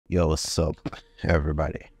Yo, what's up,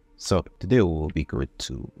 everybody? So, today we will be going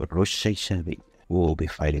to Rosa Isabella. We will be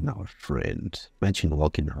fighting our friend. Imagine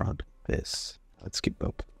walking around like this. Let's keep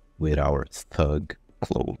up with our thug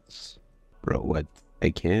clothes. Bro, what? I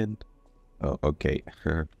can't? Oh, okay.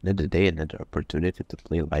 Another day, another opportunity to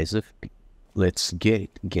play Liza. Let's get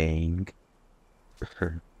it, gang.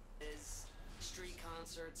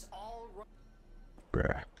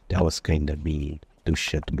 Bruh, that was kinda mean to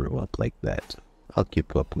shut bro up like that. I'll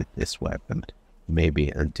keep up with this weapon. Maybe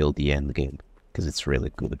until the end game, because it's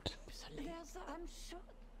really good.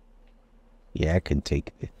 Yeah, I can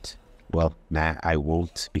take it. Well, nah, I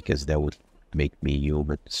won't, because that would make me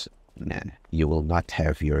human. So, nah, you will not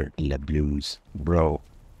have your La Blues. Bro,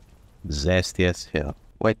 zesty as hell.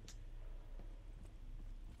 What?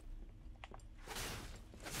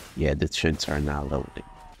 Yeah, the chants are now loading.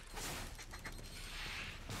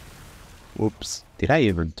 Whoops. Did I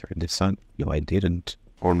even turn this on? No, I didn't.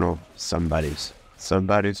 Oh no, somebody's on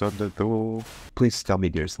the door. Please tell me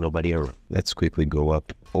there's nobody around. Let's quickly go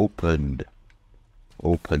up. Opened.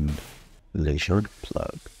 Leisure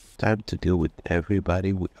plug. Time to deal with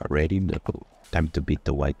everybody we already know. Time to beat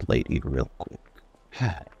the white lady real quick.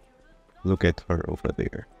 Hi. Look at her over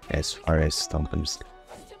there. As far as Stompers.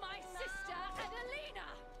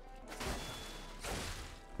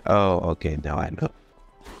 Oh, okay, now I know.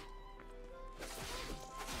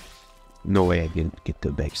 No way I didn't get the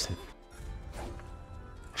backstab.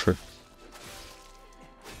 Sure.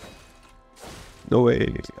 No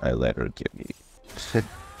way I let her get me.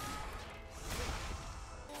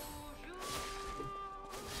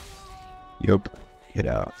 Yup, get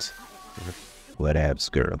out.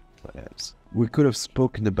 Whatevs, girl, whatevs. We could have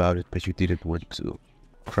spoken about it, but you didn't want to.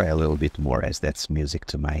 Cry a little bit more, as that's music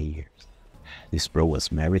to my ears. This bro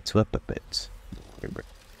was married to a puppet.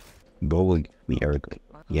 Bo will give me arrogant.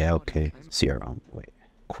 Yeah, okay. See you around the way.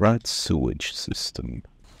 Crowd sewage system.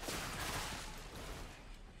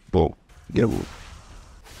 Bo, get a move.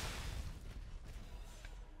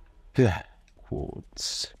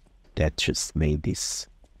 Quotes. That just made this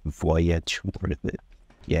voyage worth it.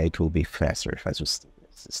 Yeah, it will be faster if I just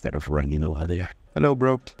instead of running over there. Hello,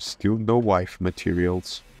 bro. Still no wife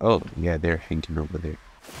materials. Oh, yeah, they're hanging over there.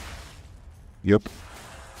 Yup.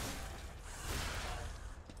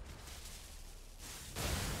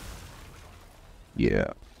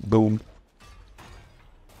 Yeah, boom.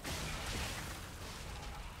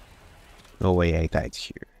 No way I died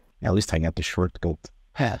here. At least I got the shortcut.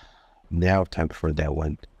 Now time for that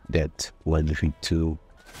 1v2.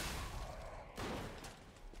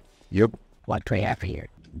 Yup. What do I have here?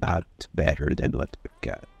 Not better than what we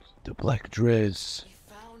got. The black dress. You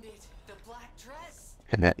found it, the black dress.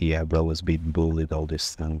 Yeah, bro was being bullied all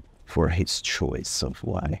this time for his choice of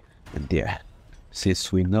why. And yeah.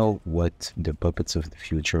 Since we know what the puppets of the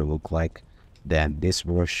future look like, then this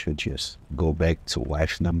bro should just go back to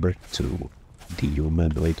wife number 2, the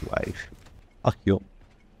humanoid wife. Oh, yo.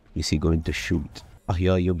 Is he going to shoot? Oh,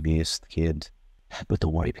 yo, you missed, kid. But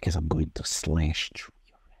don't worry, because I'm going to slash through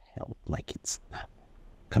your hell like it's not.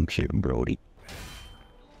 Come here, Brody.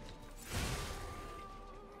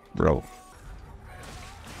 Bro.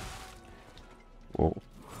 Whoa.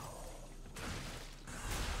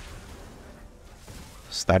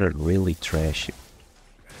 Started really trashy.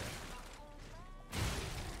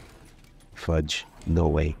 Fudge, no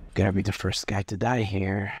way. Gotta be the first guy to die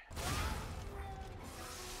here.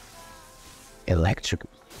 Electric.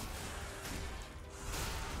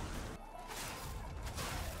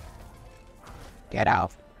 Get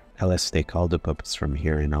out. Let's take all the puppets from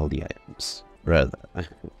here and all the items. Brother,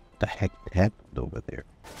 the heck happened over there?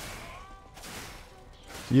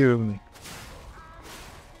 You.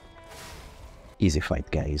 Easy fight,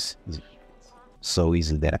 guys. So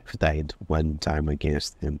easy that I've died one time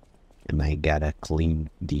against him, and I gotta clean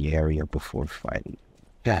the area before fighting.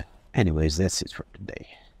 Yeah. Anyways, that's it for today.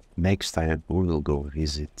 Next time we will go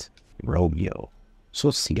visit Romeo. So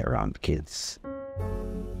see you around, kids.